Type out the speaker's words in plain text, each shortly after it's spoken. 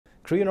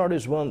Korean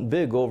artists won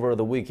big over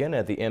the weekend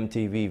at the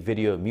MTV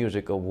Video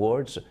Music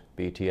Awards.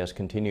 BTS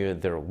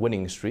continued their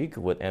winning streak,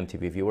 with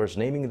MTV viewers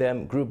naming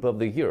them Group of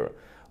the Year.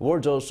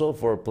 Awards also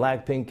for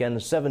BLACKPINK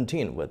and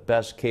SEVENTEEN, with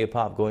Best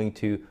K-pop going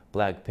to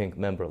BLACKPINK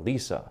member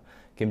Lisa.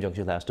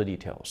 Jung-sil has the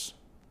details.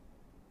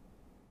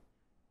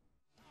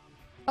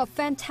 A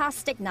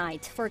fantastic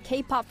night for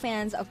K-pop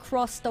fans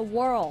across the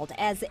world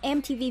as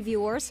MTV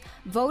viewers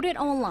voted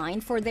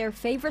online for their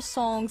favorite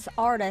songs,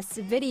 artists,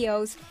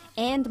 videos,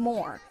 and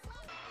more.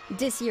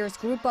 This year's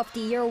Group of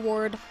the Year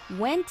award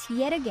went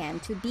yet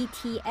again to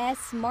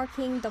BTS,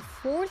 marking the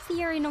fourth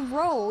year in a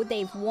row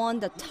they've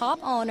won the top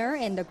honor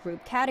in the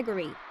group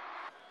category.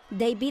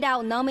 They beat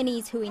out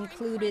nominees who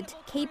included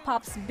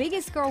K-pop's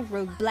biggest girl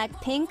group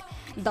BLACKPINK,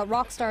 the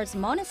rock stars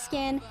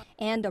Neskin,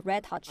 and the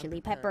Red Hot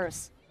Chili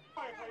Peppers.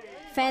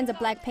 Fans of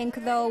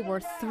BLACKPINK, though,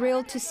 were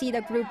thrilled to see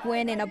the group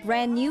win in a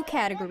brand new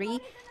category,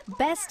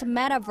 Best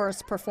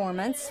Metaverse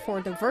Performance,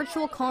 for the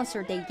virtual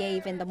concert they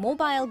gave in the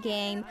mobile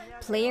game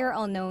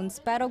PlayerUnknown's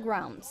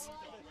Battlegrounds.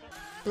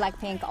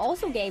 BLACKPINK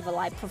also gave a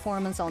live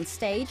performance on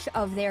stage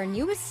of their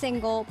newest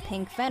single,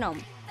 Pink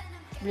Venom.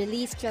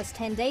 Released just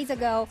 10 days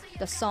ago,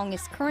 the song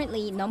is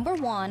currently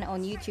 #1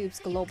 on YouTube's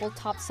Global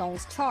Top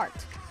Songs chart.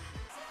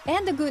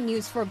 And the good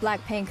news for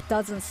BLACKPINK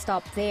doesn't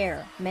stop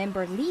there.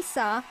 Member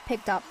Lisa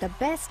picked up the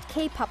Best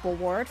K-pop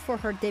award for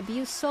her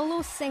debut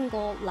solo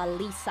single, La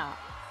Lisa.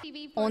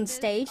 On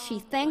stage, she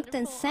thanked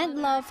and sent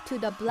love to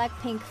the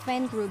BLACKPINK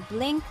fan group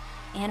Blink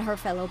and her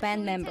fellow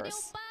band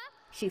members.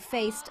 She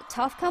faced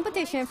tough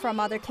competition from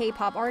other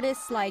K-pop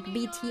artists like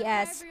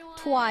BTS,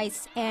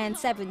 Twice, and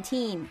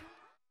SEVENTEEN.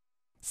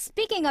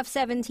 Speaking of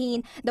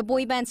SEVENTEEN, the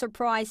boy band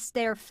surprised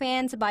their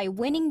fans by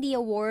winning the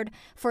award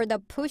for the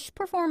Push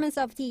Performance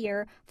of the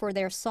Year for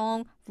their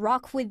song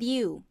Rock With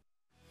You.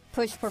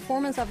 Push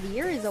Performance of the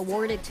Year is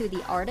awarded to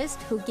the artist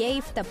who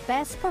gave the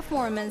best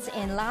performance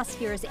in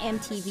last year's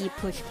MTV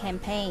Push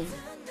campaign.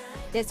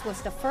 This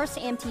was the first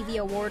MTV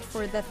award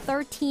for the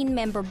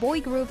 13-member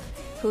boy group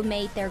who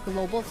made their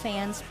global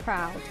fans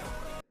proud.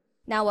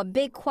 Now, a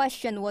big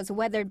question was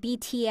whether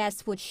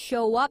BTS would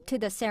show up to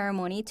the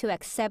ceremony to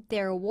accept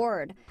their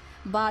award,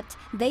 but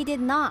they did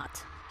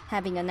not,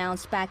 having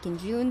announced back in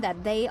June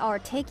that they are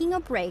taking a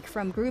break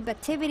from group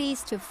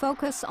activities to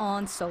focus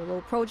on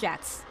solo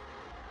projects.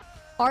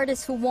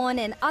 Artists who won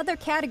in other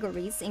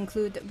categories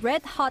include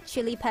Red Hot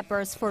Chili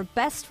Peppers for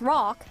Best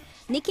Rock,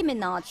 Nicki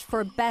Minaj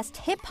for Best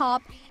Hip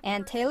Hop,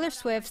 and Taylor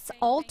Swift's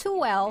All Too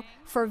Well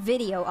for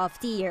Video of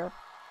the Year.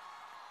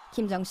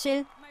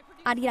 Jung-sil,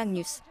 Arirang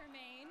News.